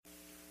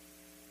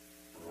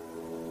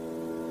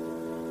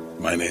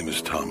My name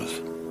is Thomas,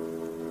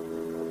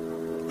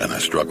 and I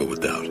struggle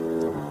with doubt.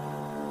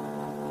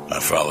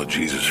 I followed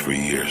Jesus for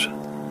years.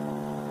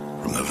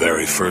 From the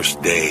very first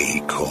day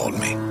he called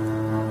me,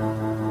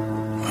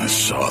 I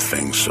saw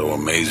things so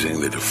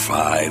amazing they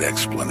defied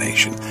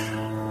explanation.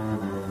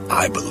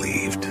 I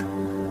believed.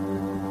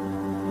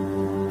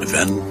 But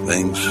then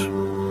things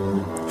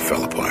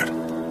fell apart.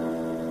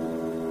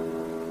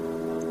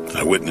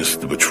 I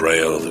witnessed the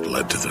betrayal that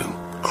led to the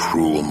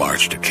cruel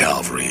march to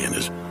Calvary and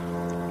his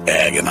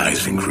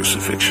agonizing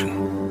crucifixion.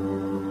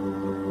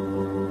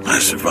 I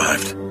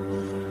survived,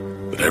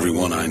 but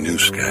everyone I knew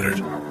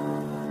scattered.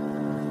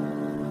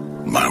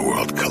 My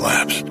world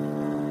collapsed.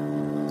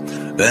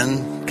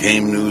 Then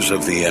came news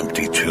of the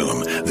empty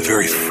tomb, the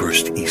very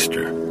first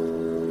Easter.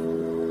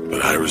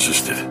 But I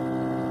resisted.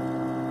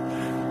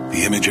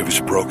 The image of his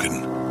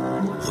broken,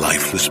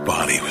 lifeless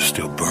body was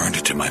still burned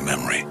into my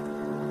memory.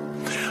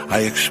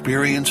 I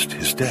experienced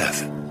his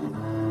death,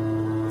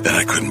 and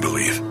I couldn't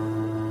believe.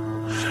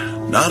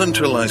 Not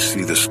until I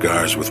see the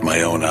scars with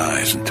my own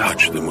eyes and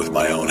touch them with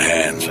my own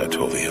hands, I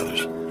told the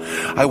others.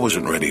 I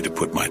wasn't ready to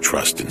put my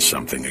trust in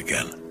something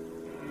again.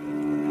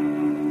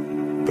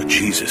 But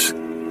Jesus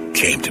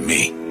came to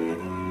me.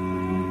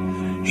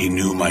 He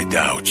knew my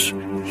doubts.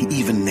 He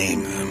even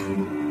named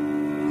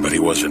them. But he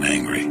wasn't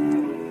angry.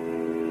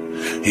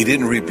 He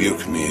didn't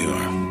rebuke me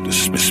or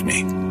dismiss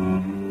me.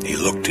 He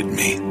looked at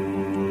me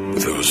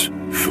with those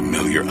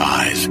familiar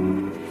eyes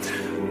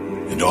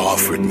and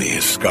offered me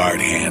his scarred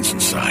hands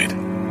and side.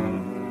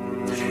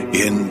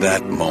 In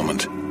that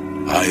moment,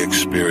 I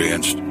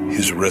experienced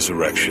his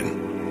resurrection,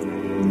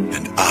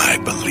 and I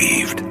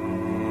believed.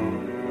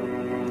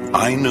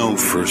 I know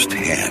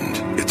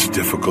firsthand it's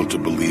difficult to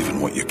believe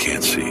in what you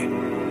can't see.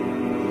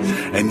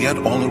 And yet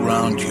all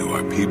around you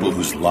are people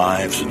whose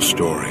lives and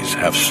stories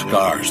have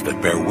scars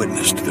that bear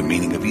witness to the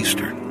meaning of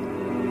Easter.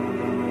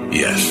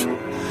 Yes,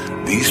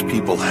 these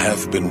people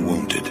have been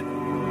wounded,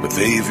 but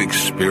they've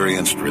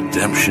experienced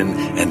redemption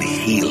and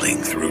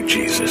healing through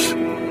Jesus.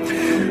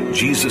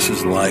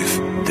 Jesus' life,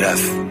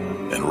 death,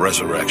 and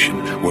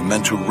resurrection were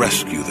meant to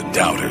rescue the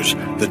doubters,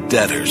 the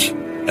debtors,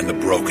 and the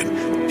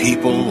broken.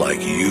 People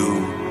like you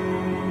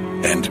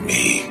and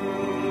me.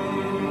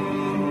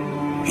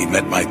 He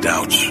met my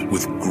doubts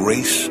with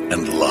grace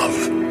and love,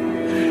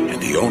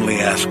 and he only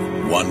asked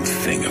one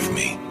thing of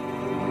me: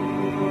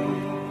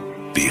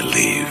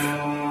 believe.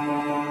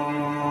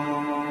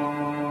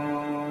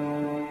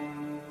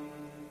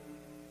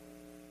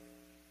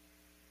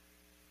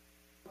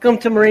 Welcome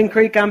to Marine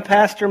Creek. I'm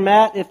Pastor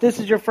Matt. If this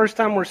is your first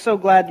time, we're so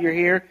glad you're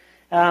here.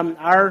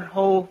 Our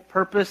whole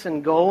purpose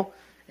and goal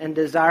and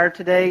desire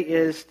today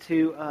is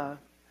to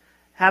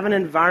have an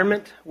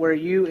environment where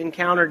you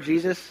encounter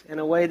Jesus in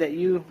a way that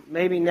you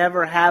maybe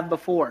never have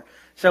before.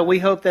 So we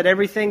hope that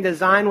everything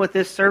designed with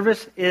this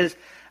service is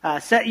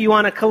set you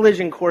on a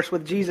collision course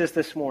with Jesus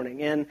this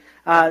morning. And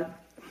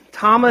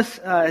Thomas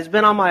has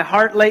been on my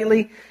heart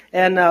lately,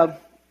 and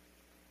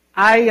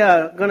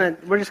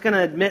we're just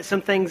gonna admit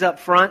some things up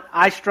front.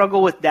 I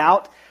struggle with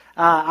doubt.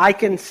 I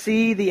can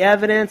see the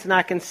evidence, and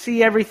I can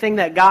see everything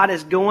that God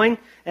is going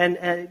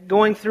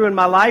through in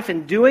my life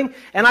and doing,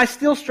 and I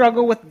still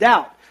struggle with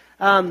doubt.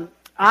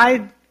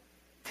 I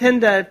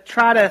tend to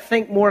try to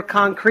think more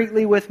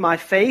concretely with my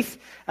faith,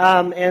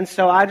 and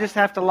so I just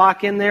have to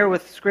lock in there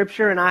with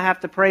Scripture, and I have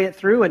to pray it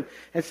through and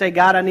say,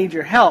 God, I need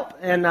your help.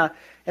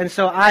 And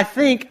so I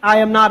think I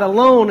am not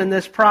alone in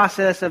this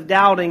process of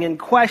doubting and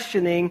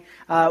questioning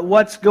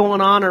what's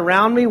going on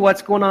around me,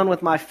 what's going on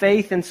with my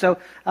faith. And so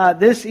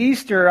this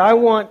Easter, I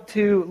want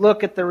to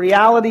look at the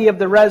reality of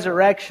the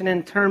resurrection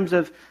in terms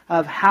of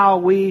how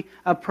we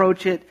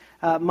approach it,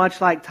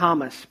 much like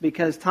Thomas,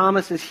 because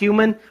Thomas is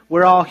human.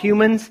 We're all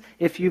humans.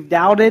 If you've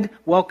doubted,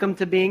 welcome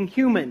to being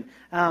human.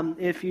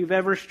 If you've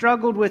ever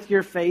struggled with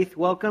your faith,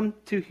 welcome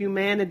to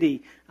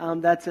humanity.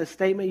 That's a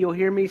statement you'll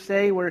hear me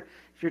say where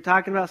if you're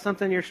talking about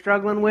something you're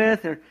struggling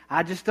with, or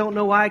I just don't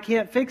know why I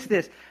can't fix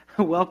this,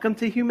 welcome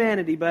to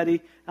humanity, buddy.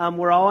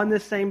 We're all in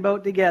this same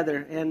boat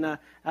together. And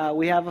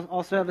we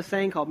also have a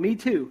saying called "Me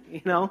Too,"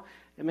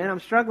 And man, I'm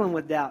struggling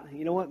with doubt.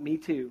 You know what? Me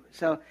too.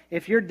 So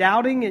if you're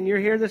doubting and you're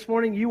here this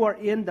morning, you are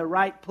in the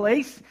right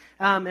place.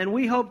 And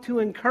we hope to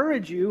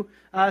encourage you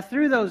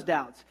through those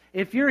doubts.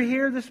 If you're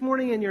here this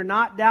morning and you're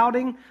not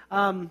doubting,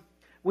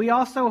 we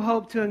also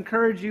hope to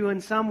encourage you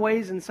in some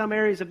ways, in some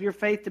areas of your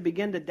faith, to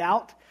begin to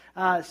doubt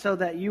so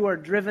that you are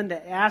driven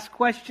to ask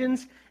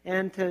questions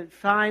and to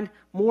find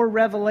more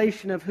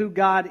revelation of who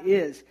God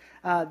is.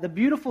 The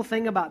beautiful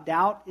thing about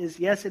doubt is,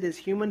 yes, it is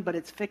human, but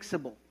it's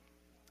fixable.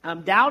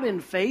 Doubt in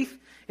faith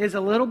is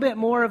a little bit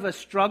more of a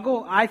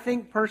struggle, I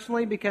think,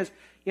 personally, because,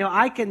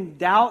 I can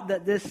doubt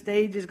that this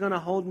stage is going to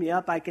hold me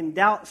up. I can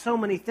doubt so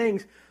many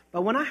things.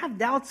 But when I have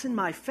doubts in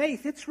my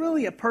faith, it's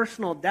really a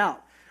personal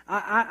doubt.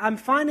 I'm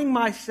finding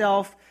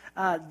myself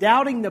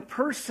doubting the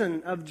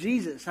person of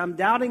Jesus. I'm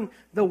doubting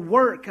the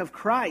work of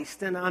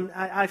Christ. And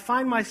I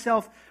find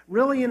myself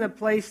really in a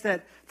place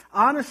that,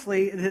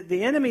 honestly,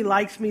 the enemy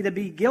likes me to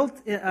be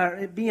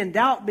in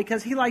doubt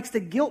because he likes to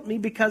guilt me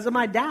because of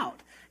my doubt.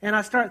 And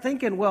I start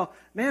thinking, well,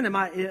 man, am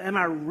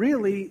I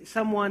really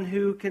someone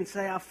who can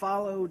say I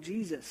follow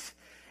Jesus?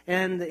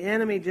 And the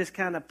enemy just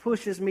kind of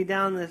pushes me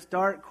down this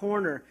dark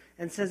corner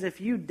and says, if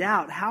you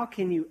doubt, how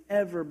can you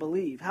ever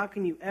believe? How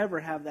can you ever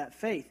have that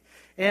faith?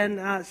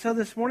 And so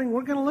this morning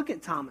we're going to look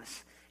at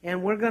Thomas,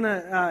 and we're going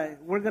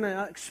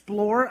to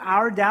explore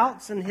our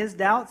doubts and his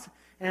doubts,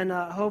 and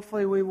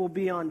hopefully we will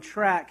be on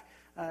track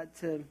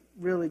to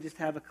really just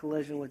have a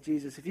collision with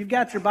Jesus. If you've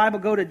got your Bible,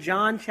 go to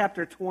John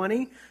chapter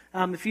 20.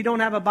 If you don't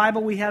have a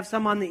Bible, we have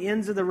some on the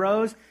ends of the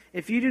rows.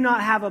 If you do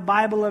not have a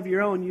Bible of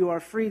your own, you are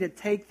free to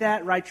take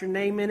that, write your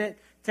name in it,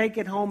 take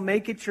it home,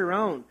 make it your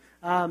own.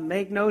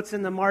 Make notes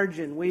in the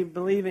margin. We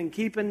believe in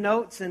keeping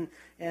notes and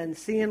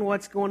seeing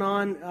what's going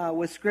on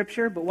with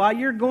Scripture. But while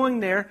you're going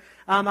there,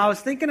 I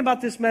was thinking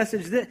about this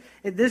message.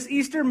 This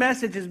Easter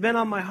message has been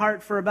on my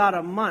heart for about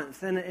a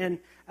month. And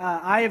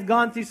I have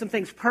gone through some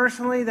things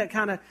personally that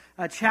kind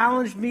of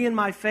challenged me in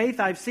my faith.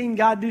 I've seen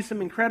God do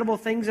some incredible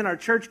things in our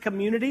church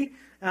community.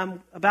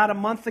 About a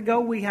month ago,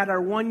 we had our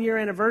 1-year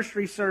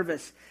anniversary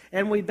service,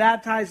 and we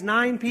baptized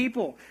 9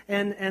 people.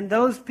 And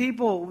those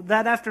people,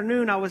 that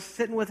afternoon, I was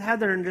sitting with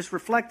Heather and just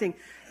reflecting,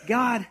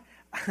 God,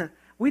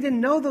 we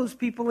didn't know those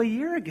people a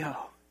year ago.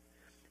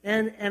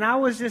 And I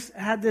was just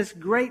had this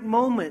great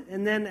moment.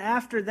 And then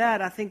after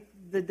that, I think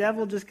the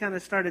devil just kind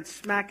of started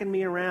smacking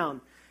me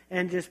around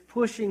and just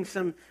pushing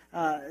some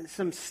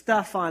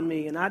stuff on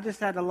me. And I just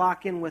had to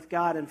lock in with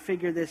God and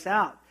figure this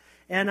out.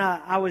 And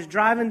I was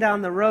driving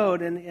down the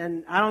road,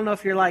 and I don't know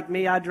if you're like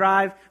me. I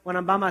drive, when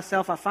I'm by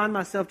myself, I find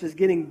myself just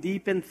getting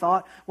deep in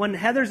thought. When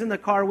Heather's in the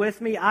car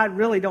with me, I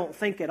really don't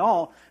think at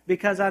all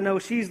because I know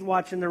she's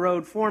watching the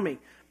road for me.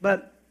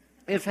 But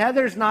if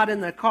Heather's not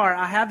in the car,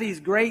 I have these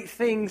great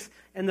things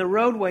in the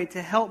roadway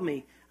to help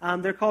me.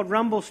 They're called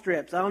rumble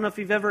strips. I don't know if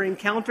you've ever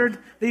encountered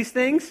these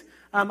things.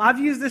 I've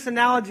used this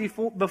analogy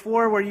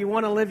before where you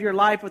want to live your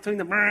life between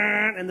the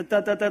and the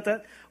da-da-da-da.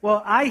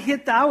 Well,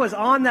 I was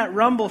on that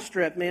rumble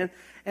strip, man.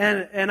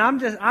 And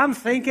I'm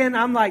thinking,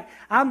 God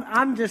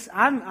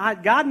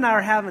and I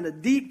are having a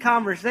deep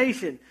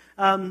conversation.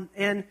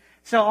 And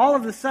so all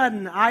of a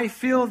sudden, I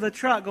feel the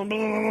truck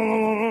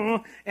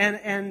going,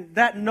 and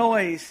that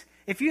noise.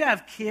 If you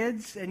have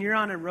kids and you're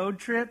on a road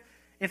trip,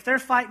 if they're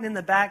fighting in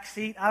the back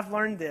seat, I've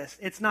learned this.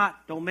 It's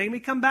not, don't make me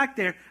come back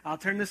there. I'll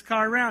turn this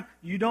car around.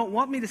 You don't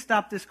want me to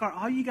stop this car.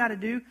 All you got to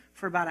do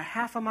for about a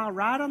half a mile,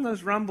 ride on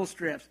those rumble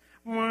strips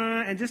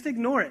and just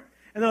ignore it.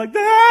 And they're like,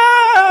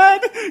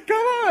 Dad, come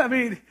on. I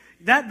mean,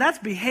 that's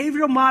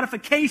behavioral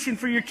modification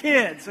for your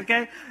kids,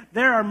 okay?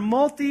 There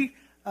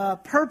are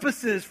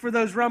purposes for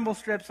those rumble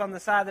strips on the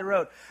side of the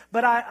road.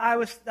 But I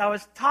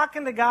was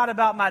talking to God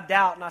about my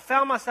doubt, and I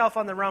found myself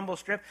on the rumble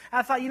strip.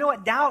 I thought, you know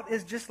what? Doubt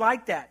is just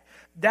like that.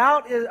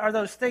 Doubt are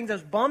those things,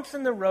 those bumps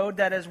in the road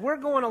that as we're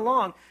going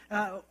along,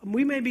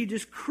 we may be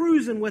just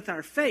cruising with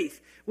our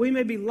faith. We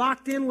may be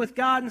locked in with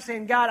God and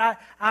saying, God,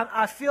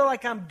 I feel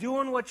like I'm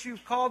doing what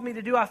you've called me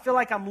to do. I feel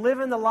like I'm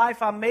living the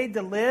life I'm made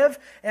to live,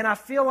 and I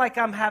feel like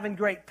I'm having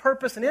great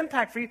purpose and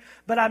impact for you,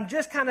 but I'm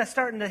just kind of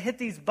starting to hit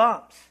these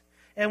bumps.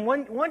 And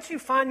once you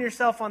find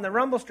yourself on the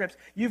rumble strips,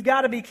 you've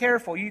got to be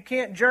careful. You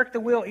can't jerk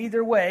the wheel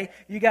either way.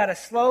 You got to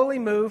slowly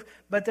move,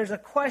 but there's a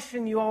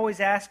question you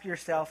always ask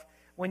yourself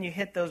when you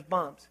hit those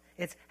bumps.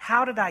 It's,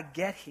 how did I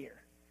get here?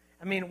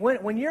 I mean,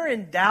 when you're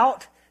in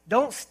doubt,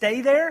 don't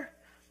stay there,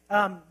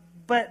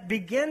 but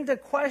begin to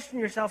question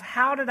yourself,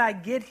 how did I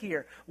get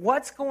here?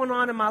 What's going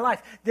on in my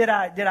life? Did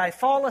I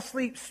fall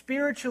asleep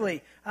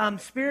spiritually?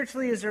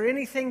 Spiritually, is there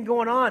anything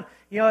going on?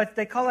 You know,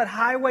 they call it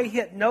highway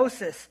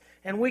hypnosis.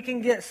 And we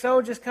can get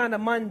so just kind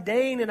of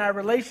mundane in our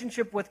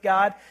relationship with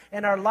God,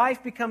 and our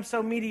life becomes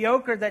so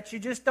mediocre that you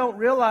just don't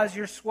realize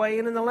you're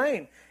swaying in the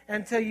lane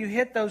until you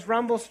hit those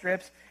rumble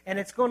strips, and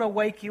it's going to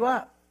wake you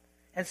up.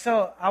 And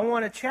so I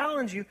want to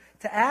challenge you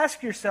to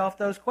ask yourself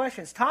those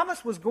questions.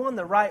 Thomas was going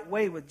the right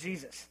way with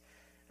Jesus.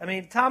 I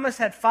mean, Thomas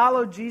had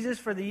followed Jesus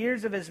for the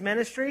years of his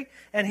ministry,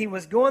 and he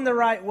was going the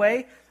right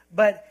way,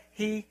 but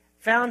he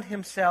found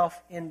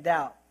himself in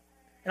doubt.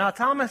 Now,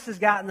 Thomas has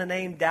gotten the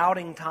name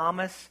Doubting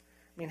Thomas.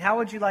 I mean, how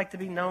would you like to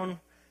be known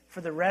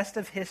for the rest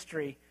of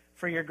history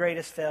for your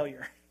greatest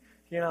failure?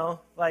 You know,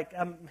 like,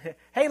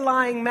 hey,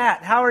 Lying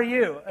Matt, how are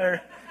you?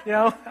 Or, you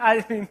know,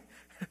 I mean,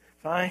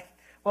 fine.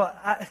 Well,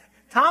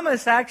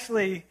 Thomas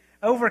actually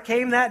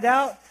overcame that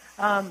doubt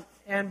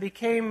and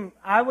became,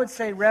 I would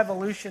say,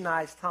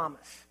 revolutionized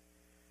Thomas.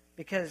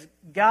 Because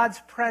God's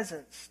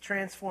presence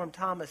transformed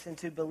Thomas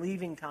into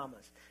believing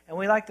Thomas. And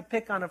we like to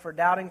pick on him for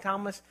doubting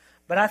Thomas,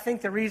 but I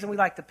think the reason we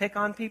like to pick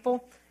on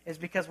people is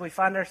because we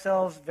find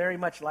ourselves very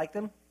much like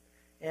them,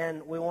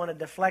 and we want to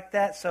deflect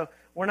that. So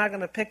we're not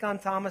going to pick on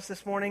Thomas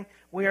this morning.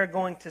 We are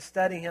going to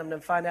study him to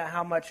find out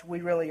how much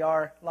we really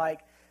are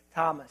like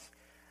Thomas.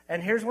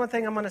 And here's one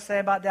thing I'm going to say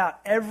about doubt.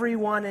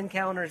 Everyone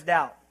encounters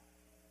doubt.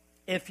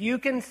 If you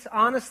can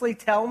honestly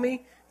tell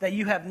me that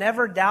you have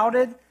never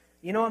doubted,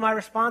 you know what my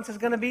response is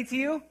going to be to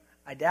you?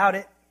 I doubt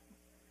it.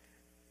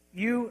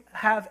 You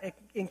have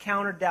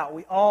encountered doubt.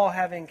 We all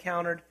have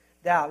encountered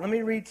doubt. Let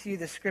me read to you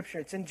the scripture.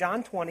 It's in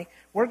John 20.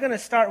 We're going to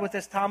start with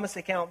this Thomas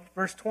account,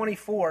 verse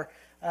 24.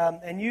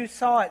 And you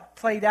saw it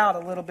played out a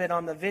little bit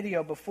on the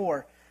video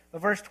before.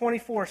 But verse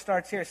 24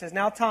 starts here. It says,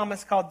 "Now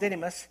Thomas, called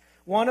Didymus,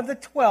 one of the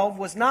 12,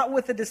 was not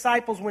with the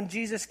disciples when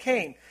Jesus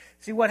came."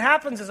 See, what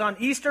happens is on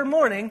Easter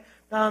morning,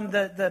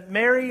 the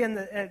Mary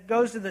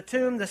goes to the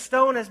tomb. The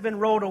stone has been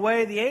rolled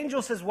away. The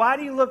angel says, "Why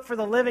do you look for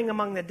the living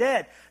among the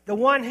dead? The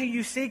one who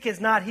you seek is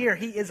not here.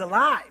 He is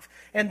alive."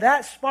 And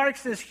that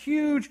sparks this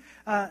huge,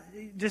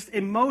 just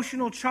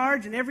emotional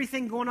charge and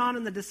everything going on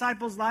in the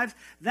disciples' lives.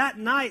 That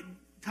night,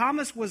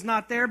 Thomas was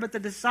not there, but the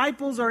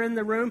disciples are in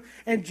the room,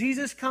 and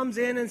Jesus comes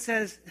in and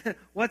says,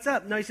 "What's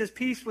up?" No, he says,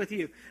 "Peace with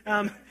you."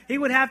 He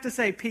would have to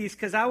say peace,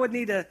 because I would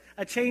need a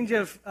change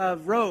of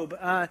robe.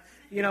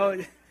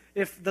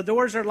 If the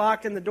doors are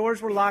locked, and the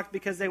doors were locked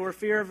because they were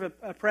fear of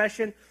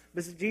oppression,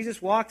 but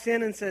Jesus walks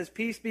in and says,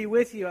 "Peace be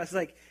with you." I was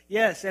like,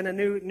 yes, and a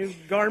new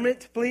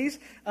garment, please.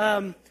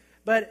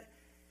 But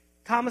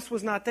Thomas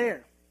was not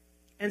there.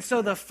 And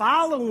so the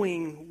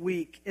following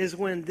week is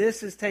when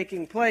this is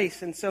taking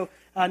place. And so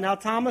now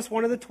Thomas,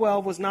 one of the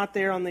 12, was not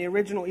there on the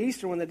original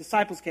Easter when the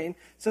disciples came.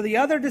 So the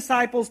other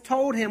disciples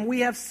told him,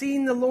 "We have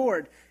seen the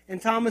Lord." And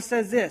Thomas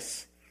says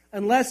this,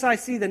 "Unless I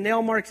see the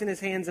nail marks in his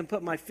hands and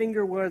put my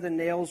finger where the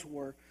nails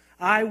were,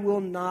 I will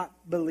not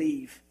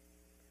believe."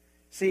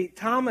 See,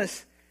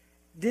 Thomas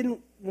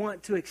didn't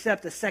want to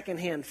accept a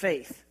secondhand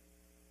faith.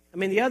 I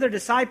mean, the other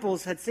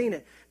disciples had seen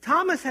it.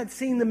 Thomas had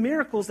seen the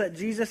miracles that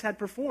Jesus had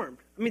performed.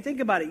 I mean,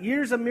 think about it.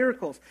 Years of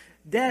miracles.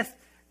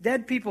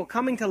 Dead people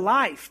coming to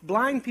life.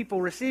 Blind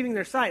people receiving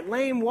their sight.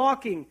 Lame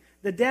walking.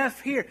 The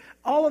deaf hear.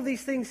 All of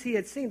these things he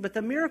had seen. But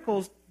the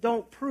miracles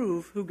don't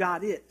prove who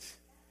God is.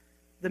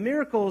 The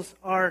miracles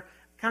are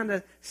kind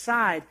of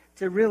side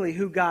to really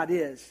who God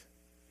is.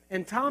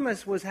 And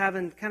Thomas was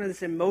having kind of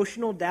this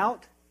emotional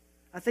doubt.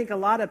 I think a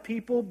lot of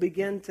people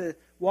begin to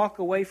walk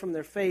away from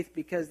their faith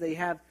because they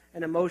have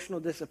an emotional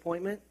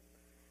disappointment.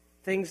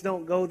 Things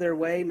don't go their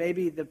way.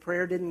 Maybe the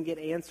prayer didn't get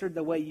answered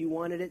the way you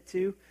wanted it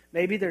to.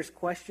 Maybe there's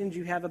questions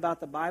you have about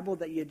the Bible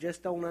that you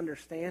just don't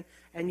understand,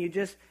 and you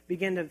just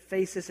begin to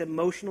face this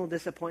emotional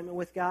disappointment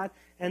with God,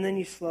 and then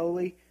you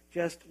slowly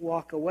just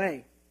walk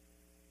away.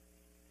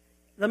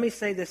 Let me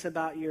say this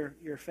about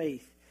your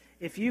faith.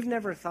 If you've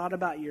never thought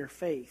about your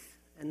faith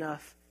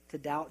enough to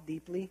doubt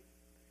deeply,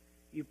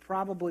 you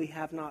probably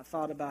have not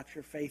thought about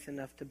your faith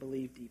enough to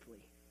believe deeply.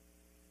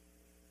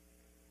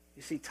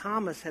 You see,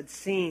 Thomas had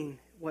seen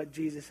what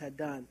Jesus had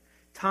done.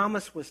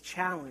 Thomas was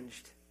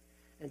challenged,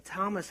 and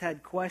Thomas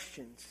had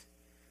questions.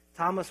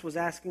 Thomas was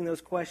asking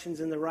those questions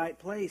in the right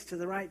place to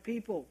the right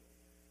people.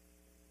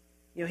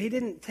 He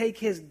didn't take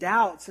his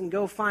doubts and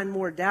go find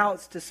more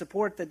doubts to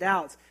support the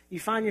doubts. You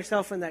find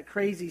yourself in that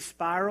crazy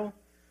spiral.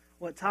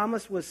 What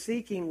Thomas was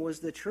seeking was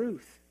the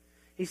truth.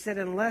 He said,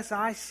 unless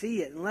I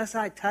see it, unless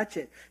I touch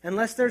it,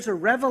 unless there's a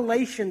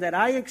revelation that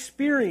I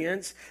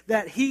experience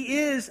that he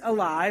is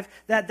alive,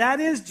 that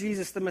is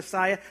Jesus the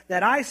Messiah,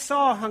 that I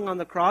saw hung on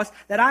the cross,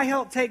 that I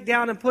helped take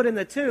down and put in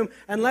the tomb,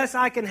 unless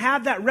I can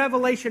have that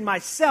revelation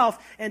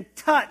myself and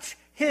touch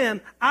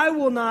him, I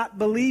will not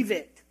believe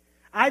it.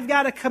 I've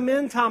got to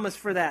commend Thomas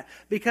for that,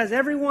 because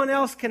everyone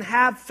else can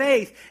have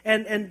faith,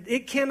 and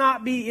it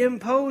cannot be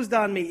imposed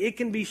on me. It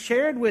can be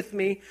shared with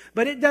me,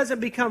 but it doesn't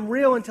become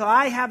real until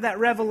I have that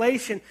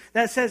revelation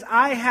that says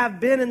I have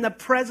been in the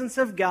presence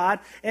of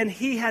God, and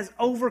he has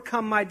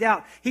overcome my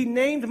doubt. He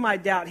named my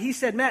doubt. He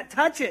said, "Matt,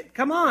 touch it.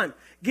 Come on.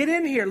 Get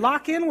in here.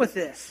 Lock in with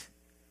this."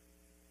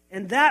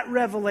 And that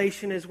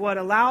revelation is what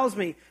allows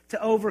me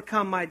to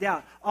overcome my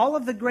doubt. All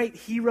of the great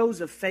heroes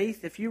of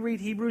faith, if you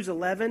read Hebrews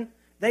 11,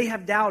 they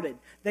have doubted.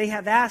 They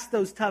have asked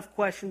those tough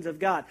questions of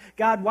God.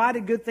 God, why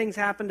did good things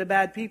happen to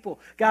bad people?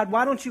 God,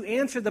 why don't you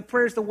answer the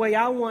prayers the way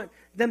I want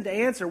them to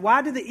answer?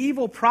 Why do the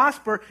evil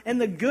prosper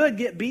and the good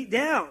get beat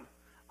down?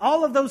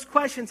 All of those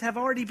questions have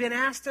already been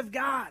asked of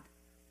God.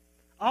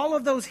 All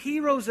of those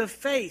heroes of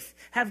faith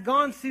have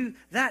gone through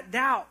that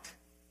doubt.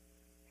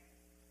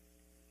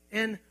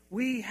 And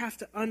we have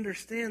to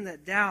understand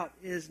that doubt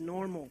is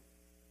normal.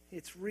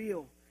 It's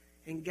real.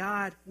 And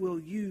God will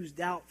use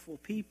doubtful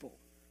people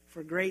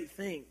for great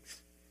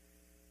things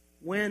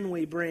when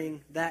we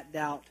bring that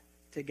doubt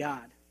to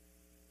God.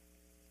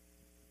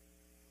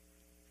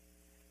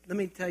 Let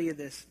me tell you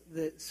this.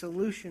 The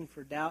solution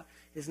for doubt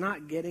is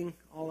not getting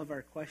all of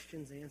our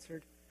questions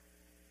answered.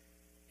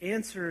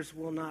 Answers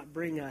will not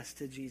bring us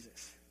to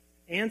Jesus.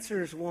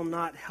 Answers will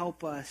not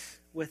help us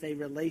with a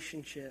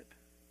relationship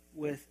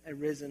with a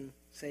risen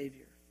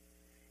Savior.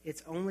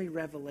 It's only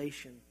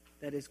revelation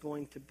that is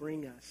going to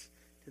bring us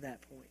to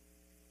that point.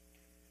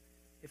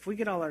 If we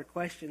get all our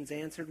questions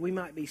answered, we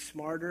might be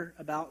smarter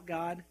about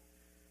God,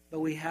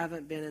 but we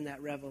haven't been in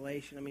that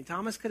revelation. I mean,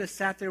 Thomas could have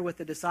sat there with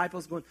the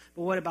disciples going,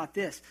 but what about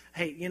this?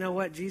 Hey, you know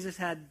what? Jesus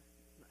had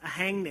a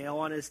hangnail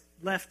on his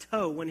left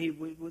toe when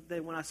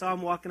I saw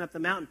him walking up the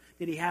mountain.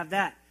 Did he have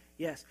that?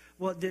 Yes.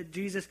 Well,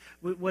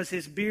 was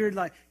his beard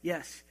like?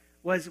 Yes.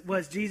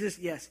 Was Jesus?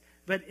 Yes.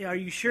 But are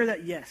you sure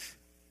that? Yes.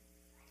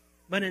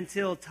 But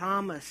until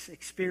Thomas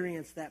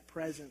experienced that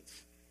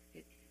presence,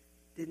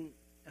 didn't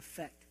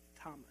affect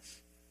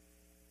Thomas.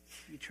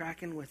 You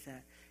tracking with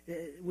that?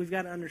 We've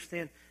got to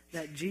understand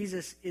that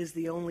Jesus is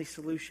the only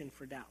solution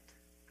for doubt.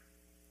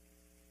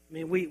 I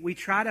mean, we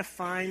try to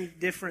find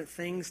different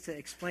things to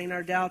explain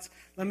our doubts.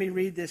 Let me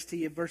read this to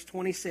you. Verse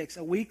 26.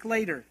 A week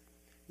later,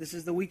 this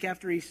is the week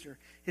after Easter,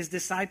 his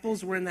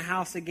disciples were in the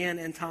house again,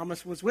 and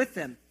Thomas was with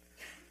them.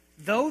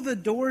 Though the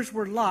doors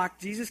were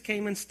locked, Jesus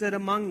came and stood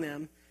among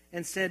them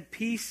and said,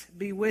 "Peace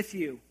be with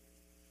you."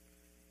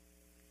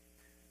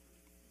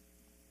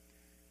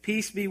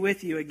 Peace be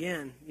with you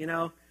again. You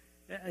know,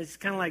 it's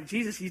kind of like,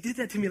 Jesus, you did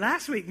that to me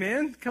last week,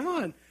 man. Come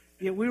on.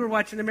 We were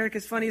watching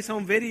America's Funniest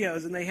Home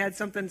Videos, and they had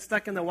something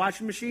stuck in the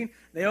washing machine.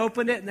 They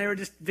opened it, and they were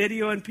just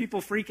videoing people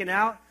freaking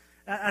out.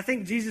 I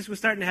think Jesus was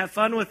starting to have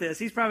fun with this.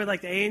 He's probably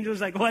like the angels,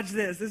 like, watch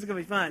this. This is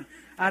going to be fun.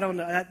 I don't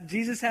know.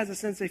 Jesus has a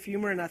sense of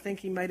humor, and I think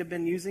he might have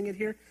been using it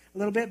here a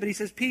little bit. But he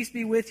says, peace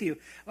be with you.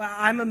 Well,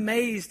 I'm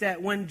amazed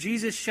that when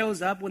Jesus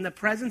shows up, when the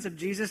presence of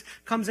Jesus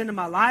comes into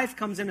my life,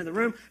 comes into the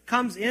room,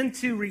 comes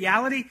into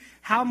reality,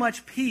 how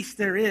much peace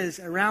there is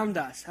around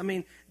us. I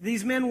mean,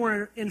 these men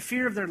were in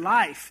fear of their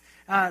life.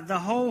 The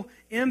whole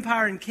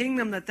empire and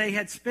kingdom that they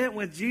had spent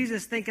with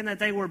Jesus thinking that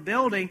they were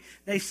building,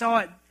 they saw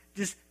it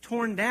just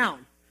torn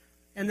down.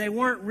 And they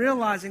weren't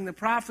realizing the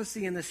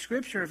prophecy in the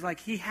scripture of like,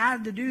 he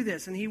had to do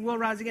this and he will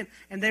rise again.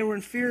 And they were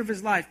in fear of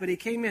his life. But he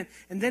came in.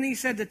 And then he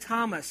said to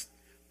Thomas,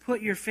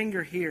 put your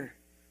finger here.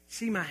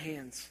 See my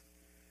hands.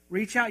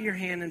 Reach out your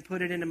hand and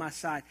put it into my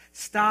side.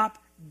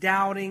 Stop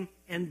doubting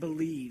and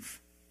believe.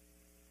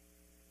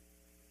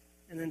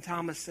 And then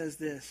Thomas says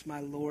this,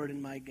 my Lord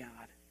and my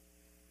God.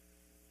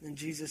 And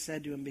Jesus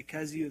said to him,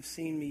 because you have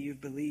seen me,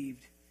 you've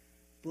believed.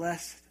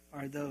 Blessed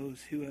are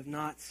those who have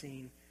not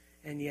seen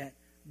and yet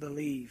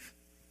believe.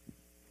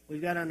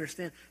 We've got to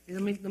understand.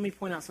 Let me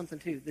point out something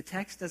too. The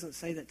text doesn't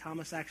say that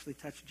Thomas actually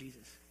touched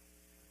Jesus.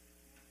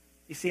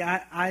 You see,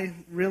 I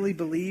really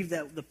believe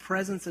that the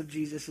presence of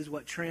Jesus is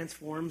what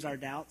transforms our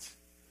doubts.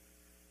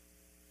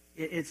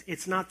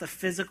 It's not the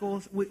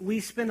physical. We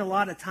spend a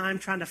lot of time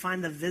trying to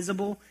find the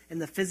visible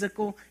and the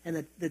physical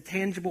and the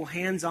tangible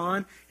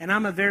hands-on. And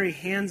I'm a very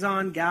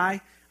hands-on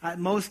guy.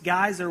 Most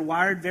guys are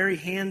wired very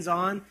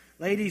hands-on.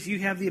 Ladies, you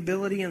have the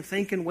ability and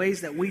think in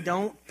ways that we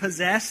don't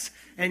possess,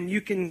 and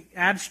you can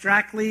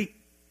abstractly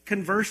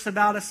converse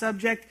about a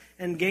subject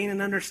and gain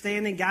an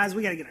understanding. Guys,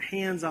 we got to get our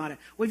hands on it.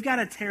 We've got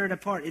to tear it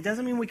apart. It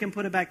doesn't mean we can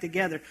put it back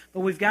together,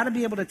 but we've got to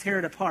be able to tear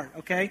it apart,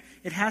 okay?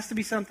 It has to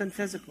be something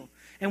physical.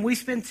 And we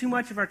spend too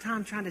much of our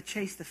time trying to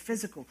chase the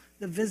physical,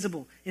 the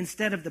visible,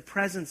 instead of the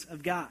presence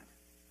of God.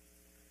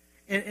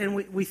 And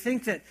we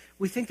think that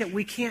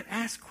we can't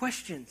ask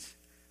questions.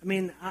 I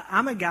mean,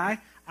 I'm a guy.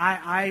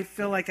 I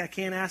feel like I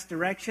can't ask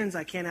directions.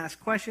 I can't ask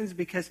questions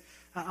because,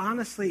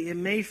 honestly, I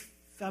may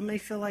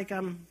feel like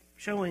I'm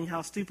showing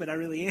how stupid I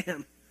really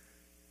am.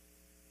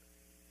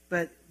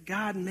 But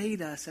God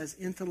made us as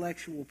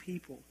intellectual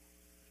people.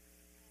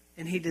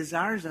 And he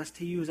desires us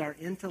to use our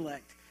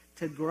intellect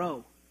to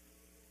grow.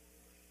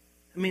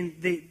 I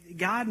mean,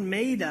 God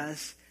made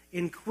us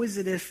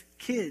inquisitive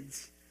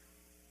kids.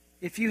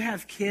 If you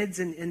have kids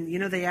and you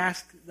know, they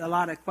ask a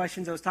lot of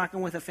questions. I was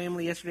talking with a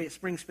family yesterday at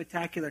Spring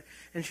Spectacular,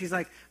 and she's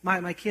like,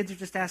 my kids are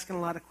just asking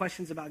a lot of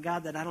questions about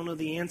God that I don't know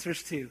the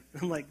answers to.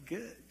 I'm like,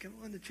 good, come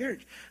on to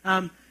church.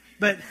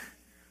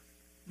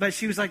 But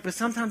she was like, but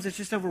sometimes it's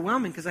just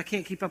overwhelming because I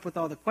can't keep up with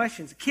all the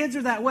questions. Kids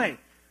are that way.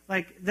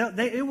 Like,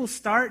 it will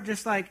start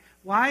just like,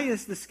 why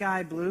is the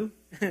sky blue?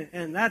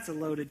 And that's a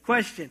loaded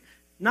question.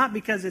 Not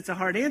because it's a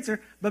hard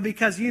answer, but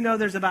because you know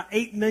there's about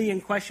 8 million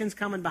questions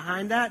coming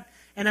behind that.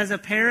 And as a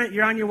parent,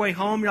 you're on your way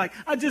home. You're like,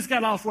 I just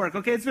got off work.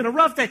 Okay, it's been a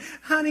rough day.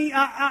 Honey,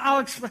 I'll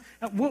explain.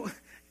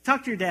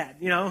 Talk to your dad,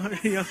 you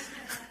know.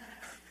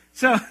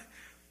 So,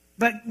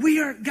 but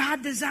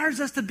God desires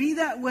us to be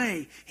that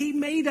way. He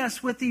made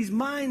us with these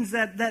minds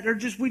that are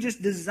we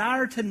just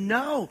desire to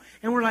know.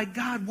 And we're like,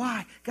 God,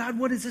 why? God,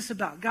 what is this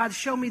about? God,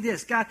 show me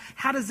this. God,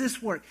 how does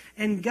this work?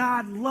 And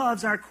God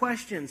loves our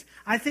questions.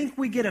 I think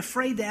we get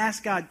afraid to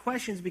ask God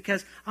questions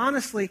because,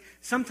 honestly,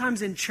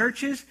 sometimes in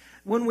churches,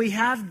 when we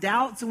have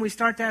doubts and we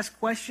start to ask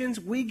questions,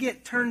 we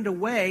get turned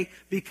away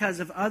because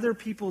of other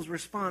people's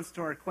response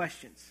to our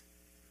questions.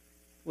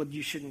 Well,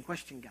 you shouldn't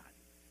question God.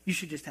 You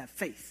should just have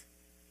faith.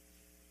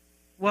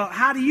 Well,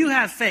 how do you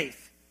have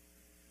faith?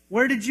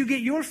 Where did you get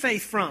your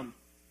faith from?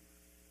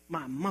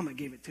 My mama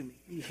gave it to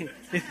me.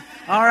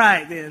 All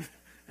right, then.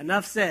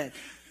 Enough said.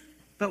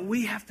 But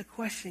we have to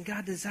question.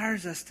 God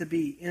desires us to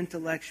be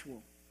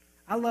intellectual.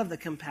 I love the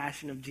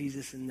compassion of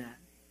Jesus in that.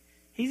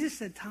 He just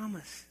said,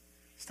 Thomas,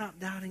 stop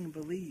doubting and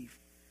believe.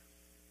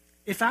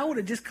 If I would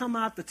have just come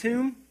out the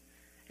tomb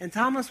and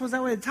Thomas was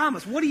that way,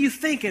 Thomas, what are you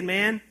thinking,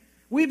 man?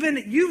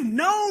 You've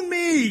known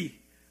me.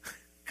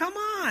 Come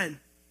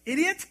on,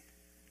 idiot.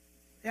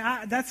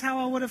 Yeah, that's how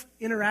I would have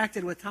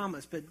interacted with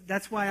Thomas, but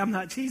that's why I'm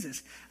not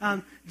Jesus.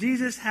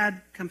 Jesus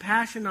had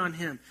compassion on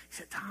him. He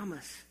said,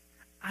 Thomas,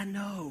 I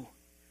know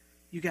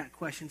you got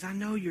questions. I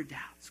know your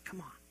doubts. Come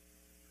on.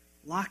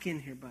 Lock in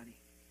here, buddy.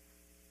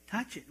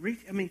 Touch it.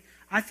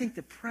 I think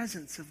the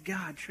presence of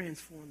God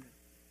transformed him.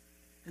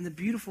 And the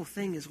beautiful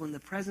thing is when the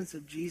presence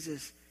of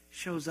Jesus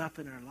shows up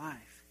in our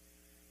life,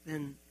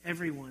 then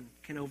everyone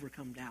can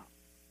overcome doubt.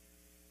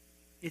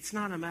 It's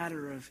not a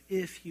matter of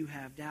if you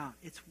have doubt,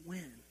 it's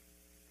when.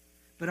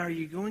 But are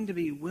you going to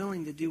be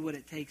willing to do what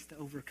it takes to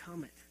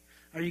overcome it?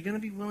 Are you going to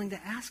be willing to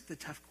ask the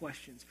tough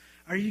questions?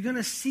 Are you going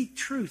to seek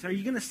truth? Are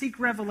you going to seek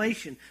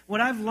revelation?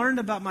 What I've learned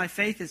about my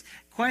faith is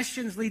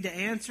questions lead to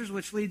answers,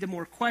 which lead to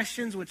more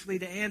questions, which lead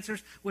to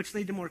answers, which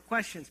lead to more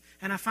questions.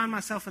 And I find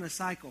myself in a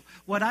cycle.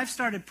 What I've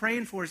started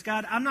praying for is,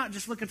 God, I'm not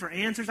just looking for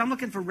answers. I'm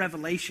looking for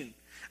revelation.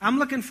 I'm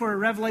looking for a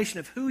revelation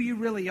of who you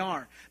really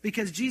are,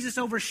 because Jesus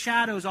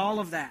overshadows all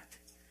of that.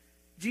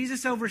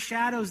 Jesus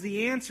overshadows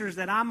the answers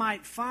that I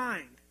might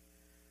find.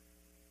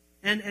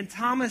 And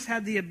Thomas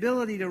had the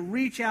ability to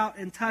reach out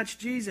and touch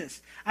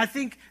Jesus. I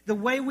think the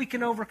way we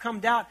can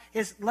overcome doubt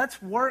is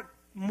let's work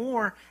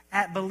more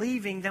at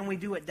believing than we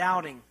do at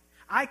doubting.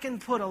 I can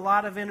put a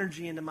lot of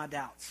energy into my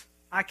doubts.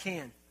 I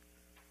can.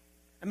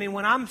 I mean,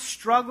 when I'm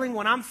struggling,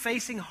 when I'm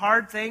facing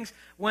hard things,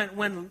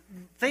 when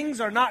things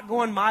are not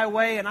going my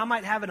way and I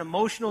might have an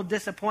emotional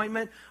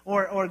disappointment,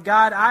 or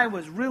God, I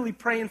was really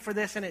praying for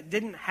this and it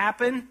didn't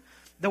happen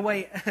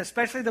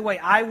especially the way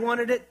I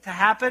wanted it to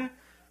happen,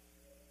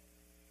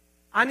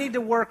 I need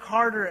to work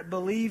harder at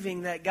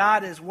believing that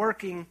God is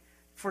working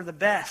for the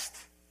best.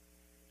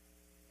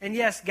 And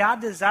yes,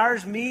 God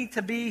desires me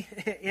to be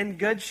in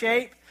good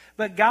shape,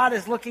 but God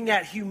is looking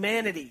at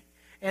humanity.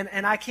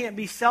 And I can't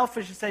be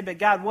selfish and say, but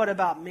God, what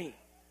about me?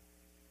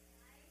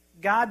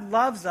 God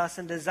loves us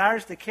and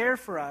desires to care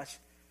for us,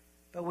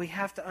 but we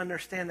have to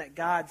understand that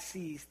God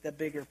sees the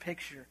bigger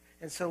picture.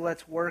 And so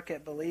let's work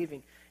at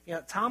believing. You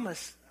know,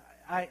 Thomas,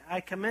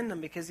 I commend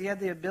him because he had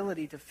the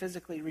ability to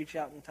physically reach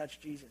out and touch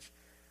Jesus.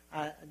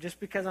 Just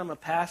because I'm a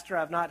pastor,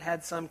 I've not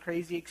had some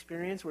crazy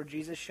experience where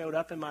Jesus showed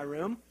up in my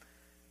room.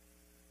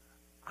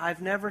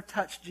 I've never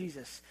touched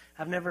Jesus.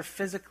 I've never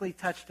physically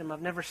touched him.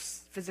 I've never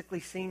physically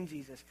seen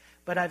Jesus.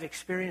 But I've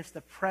experienced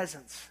the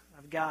presence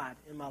of God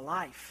in my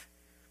life.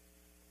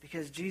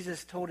 Because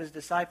Jesus told his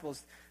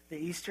disciples, the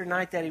Easter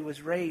night that he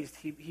was raised,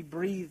 he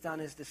breathed on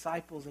his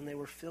disciples and they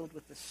were filled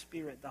with the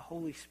Spirit, the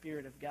Holy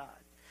Spirit of God.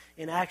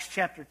 In Acts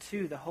chapter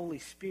 2, the Holy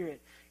Spirit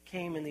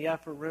came in the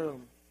upper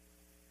room.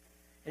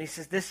 And he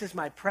says, this is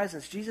my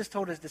presence. Jesus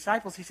told his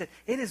disciples, he said,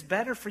 it is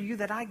better for you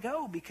that I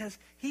go because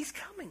he's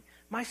coming.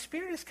 My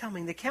Spirit is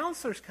coming. The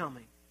Counselor's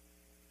coming.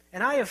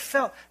 And I have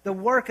felt the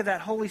work of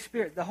that Holy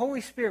Spirit. The Holy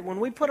Spirit, when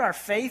we put our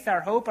faith,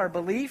 our hope, our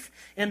belief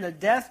in the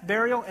death,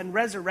 burial, and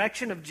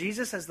resurrection of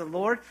Jesus as the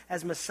Lord,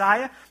 as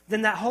Messiah,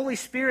 then that Holy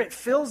Spirit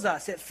fills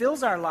us. It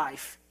fills our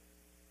life.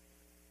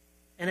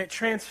 And it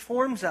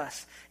transforms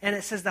us. And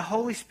it says the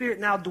Holy Spirit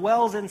now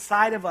dwells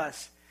inside of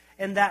us.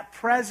 And that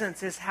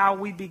presence is how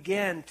we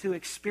begin to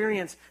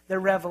experience the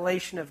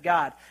revelation of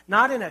God.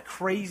 Not in a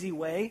crazy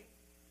way.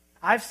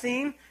 I've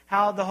seen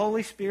how the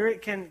Holy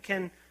Spirit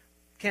can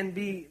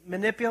be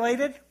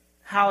manipulated,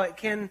 how it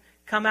can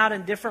come out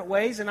in different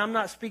ways, and I'm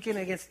not speaking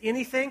against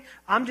anything.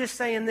 I'm just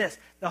saying this.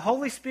 The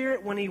Holy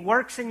Spirit, when he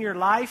works in your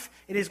life,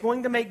 it is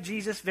going to make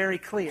Jesus very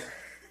clear.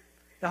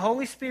 The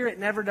Holy Spirit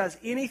never does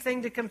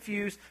anything to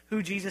confuse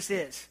who Jesus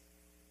is.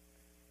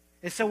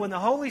 And so when the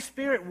Holy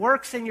Spirit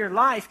works in your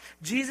life,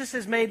 Jesus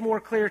is made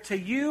more clear to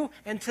you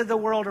and to the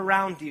world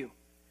around you.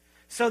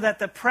 So that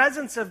the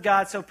presence of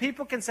God, so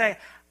people can say,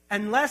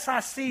 unless I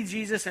see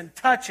Jesus and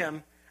touch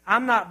him,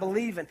 I'm not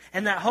believing.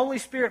 And that Holy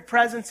Spirit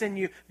presence in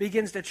you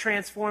begins to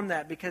transform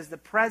that, because the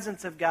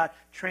presence of God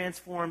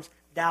transforms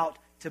doubt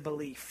to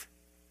belief.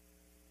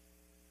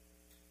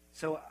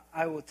 So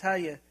I will tell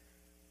you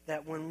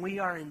that when we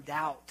are in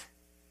doubt,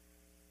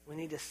 we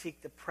need to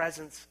seek the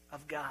presence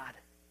of God.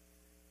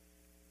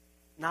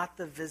 Not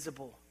the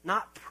visible,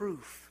 not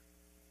proof.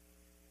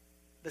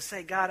 But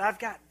say, God, I've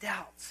got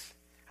doubts.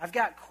 I've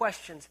got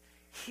questions.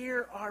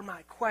 Here are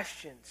my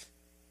questions.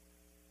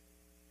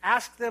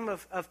 Ask them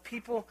of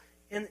people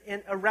in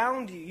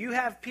around you. You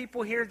have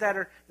people here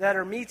that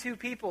are Me Too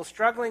people,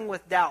 struggling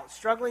with doubt,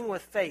 struggling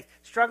with faith,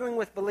 struggling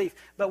with belief.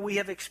 But we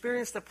have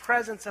experienced the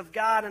presence of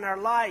God in our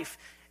life.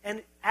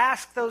 And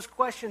ask those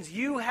questions.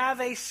 You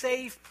have a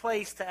safe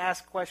place to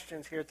ask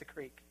questions here at the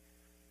Creek.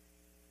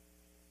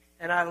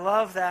 And I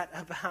love that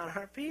about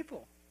our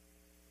people.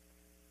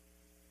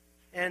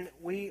 And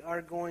we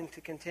are going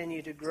to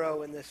continue to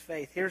grow in this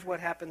faith. Here's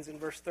what happens in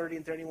verse 30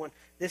 and 31.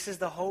 This is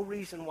the whole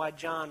reason why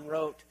John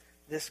wrote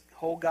this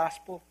whole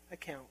gospel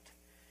account.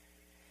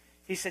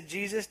 He said,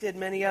 Jesus did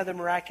many other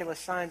miraculous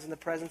signs in the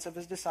presence of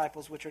his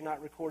disciples, which are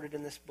not recorded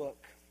in this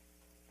book.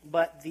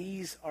 But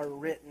these are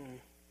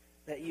written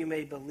that you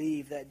may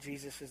believe that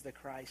Jesus is the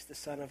Christ, the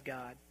Son of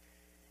God,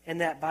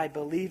 and that by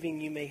believing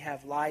you may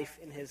have life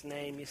in his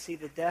name. You see,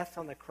 the death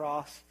on the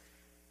cross,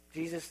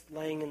 Jesus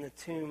laying in the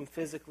tomb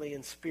physically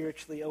and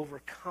spiritually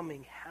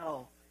overcoming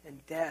hell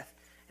and death,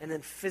 and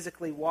then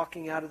physically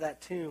walking out of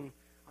that tomb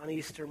on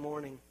Easter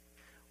morning,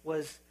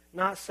 was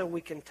not so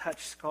we can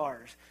touch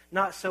scars,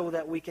 not so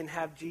that we can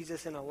have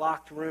Jesus in a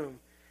locked room.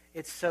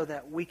 It's so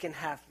that we can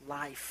have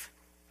life,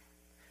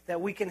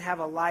 that we can have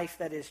a life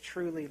that is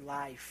truly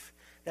life,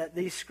 that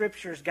these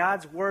scriptures,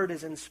 God's word,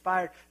 is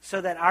inspired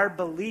so that our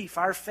belief,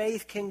 our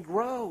faith can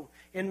grow.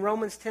 In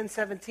Romans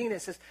 10:17,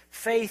 it says,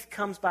 faith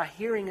comes by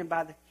hearing, and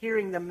by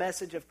hearing the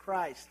message of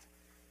Christ.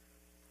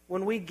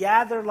 When we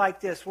gather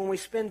like this, when we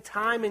spend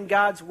time in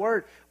God's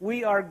word,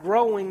 we are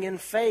growing in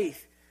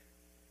faith.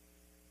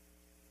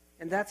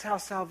 And that's how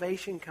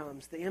salvation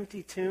comes. The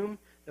empty tomb,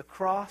 the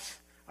cross,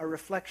 are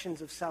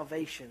reflections of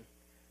salvation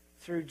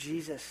through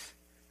Jesus,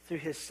 through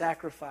his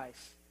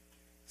sacrifice.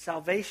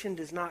 Salvation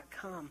does not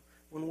come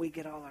when we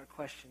get all our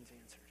questions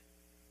answered.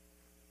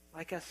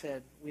 Like I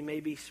said, we may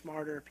be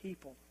smarter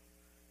people,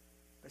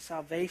 but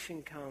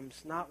salvation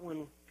comes not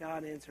when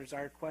God answers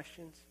our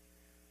questions,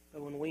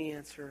 but when we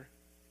answer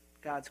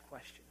God's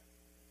question.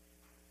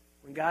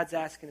 When God's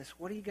asking us,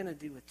 what are you going to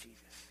do with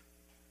Jesus?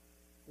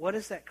 What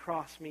does that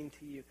cross mean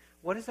to you?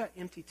 What does that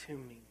empty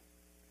tomb mean?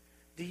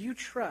 Do you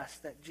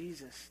trust that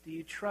Jesus, do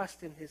you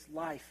trust in his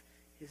life,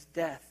 his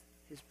death,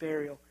 his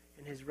burial,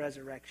 and his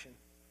resurrection?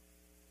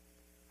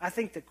 I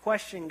think the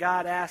question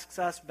God asks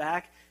us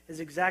back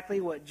is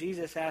exactly what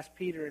Jesus asked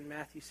Peter in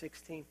Matthew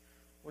 16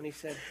 when he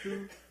said,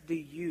 who do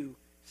you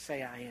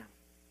say I am?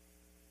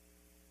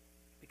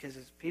 Because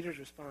Peter's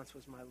response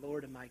was, my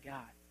Lord and my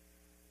God.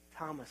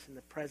 Thomas, in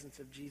the presence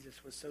of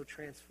Jesus, was so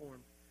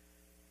transformed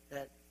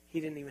that he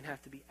didn't even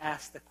have to be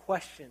asked the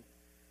question,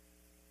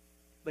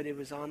 but it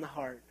was on the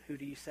heart. Who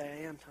do you say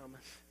I am, Thomas?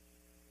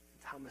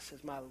 And Thomas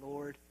says, my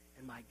Lord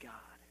and my God.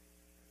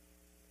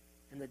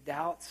 And the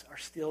doubts are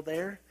still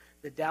there.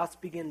 The doubts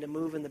begin to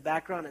move in the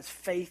background as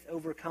faith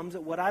overcomes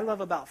it. What I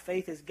love about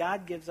faith is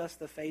God gives us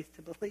the faith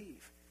to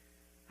believe.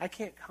 I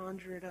can't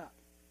conjure it up.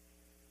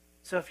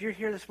 So if you're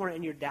here this morning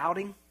and you're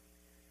doubting,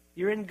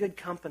 you're in good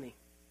company.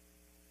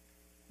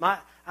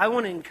 I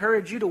want to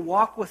encourage you to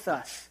walk with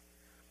us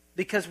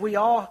because we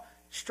all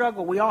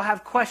struggle. We all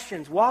have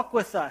questions. Walk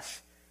with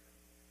us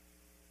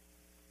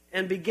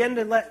and begin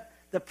to let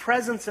the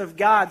presence of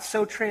God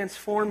so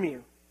transform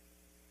you.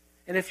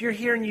 And if you're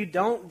here and you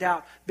don't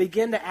doubt,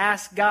 begin to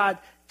ask God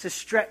to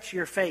stretch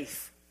your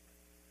faith.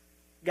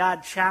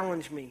 God,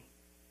 challenge me.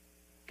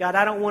 God,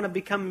 I don't want to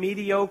become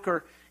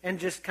mediocre and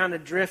just kind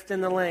of drift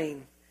in the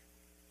lane.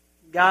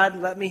 God,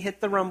 let me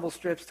hit the rumble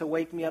strips to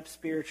wake me up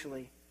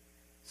spiritually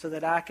so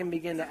that I can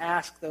begin to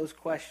ask those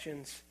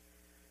questions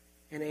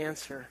and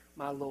answer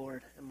my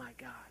Lord and my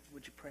God.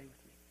 Would you pray with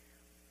me?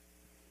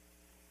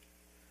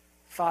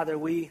 Father,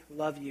 we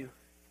love you.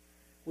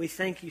 We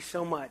thank you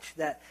so much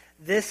that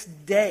this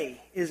day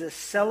is a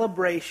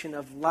celebration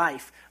of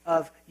life,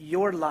 of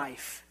your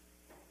life,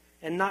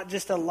 and not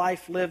just a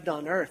life lived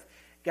on earth.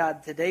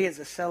 God, today is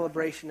a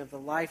celebration of the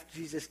life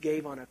Jesus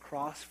gave on a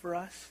cross for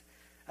us,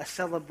 a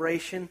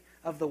celebration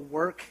of the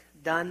work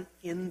done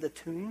in the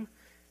tomb,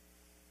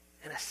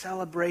 and a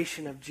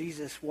celebration of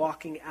Jesus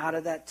walking out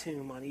of that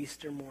tomb on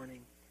Easter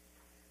morning.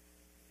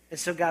 And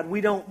so, God,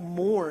 we don't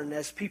mourn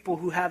as people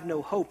who have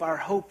no hope. Our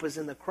hope is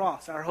in the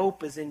cross. Our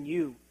hope is in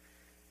you.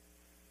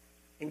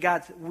 And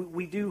God,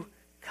 we do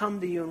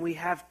come to you and we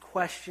have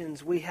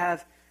questions. We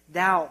have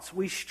doubts.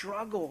 We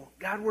struggle.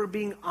 God, we're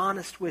being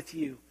honest with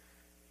you.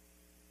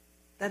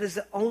 That is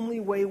the only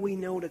way we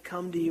know to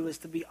come to you, is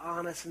to be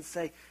honest and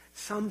say,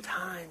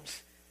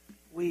 sometimes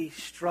we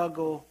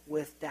struggle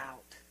with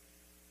doubt.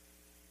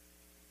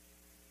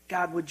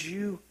 God, would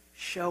you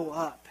show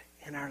up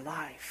in our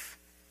life?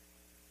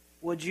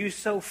 Would you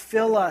so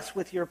fill us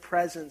with your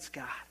presence,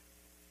 God,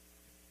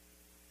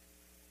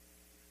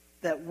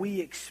 that we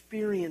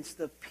experience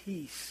the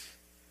peace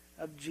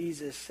of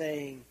Jesus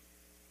saying,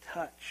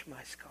 touch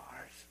my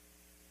scars.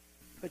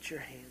 Put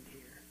your hand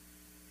here.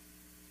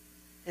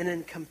 And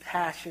in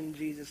compassion,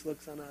 Jesus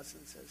looks on us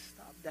and says,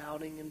 stop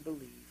doubting and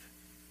believe.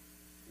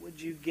 Would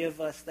you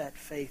give us that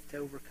faith to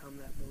overcome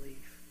that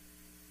belief?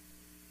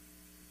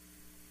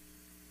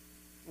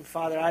 And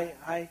Father,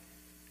 I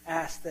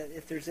ask that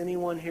if there's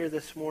anyone here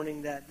this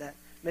morning that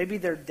maybe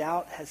their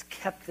doubt has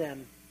kept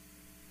them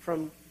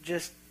from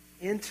just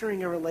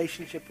entering a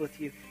relationship with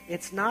you.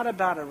 It's not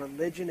about a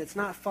religion. It's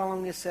not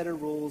following a set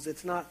of rules.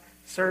 It's not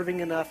serving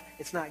enough.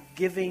 It's not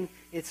giving.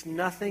 It's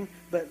nothing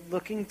but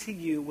looking to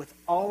you with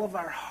all of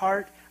our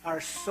heart,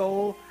 our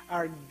soul,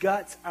 our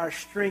guts, our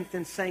strength,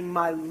 and saying,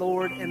 my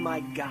Lord and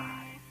my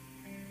God.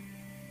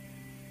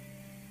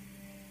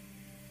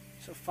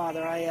 So,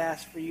 Father, I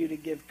ask for you to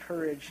give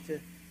courage to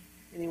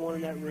anyone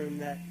in that room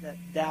that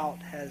doubt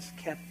has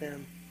kept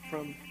them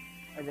from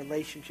a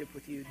relationship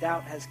with you.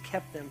 Doubt has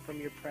kept them from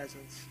your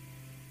presence.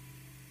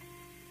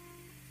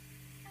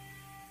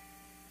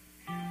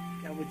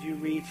 God, would you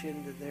reach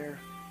into their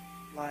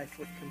life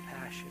with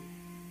compassion?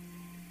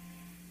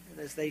 And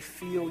as they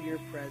feel your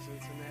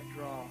presence and that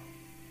draw,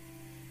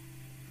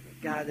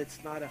 God,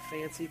 it's not a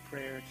fancy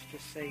prayer. It's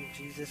just saying,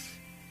 Jesus,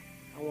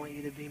 I want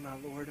you to be my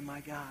Lord and my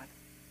God.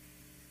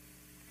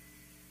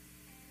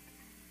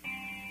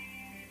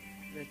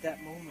 And at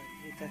that moment,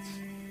 that's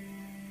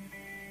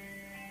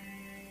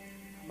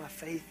my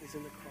faith is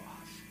in the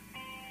cross.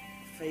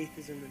 My faith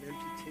is in an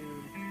empty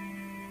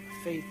tomb.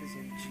 My faith is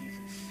in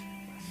Jesus,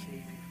 my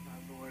Savior,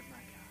 my Lord,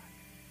 my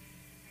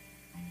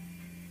God.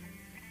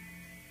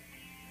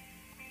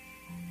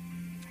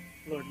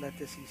 Lord, let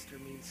this Easter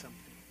mean something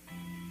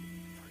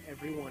for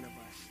every one of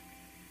us.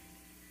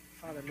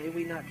 Father, may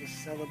we not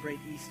just celebrate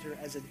Easter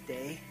as a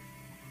day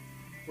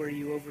where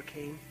you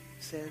overcame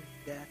sin,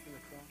 death, and the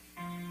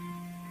cross,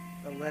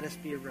 but let us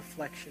be a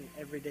reflection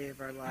every day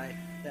of our life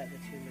that the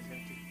tomb is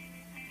empty,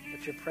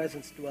 that your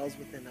presence dwells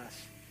within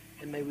us,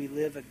 and may we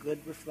live a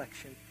good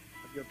reflection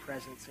of your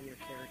presence and your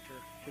character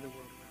to the world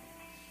around us.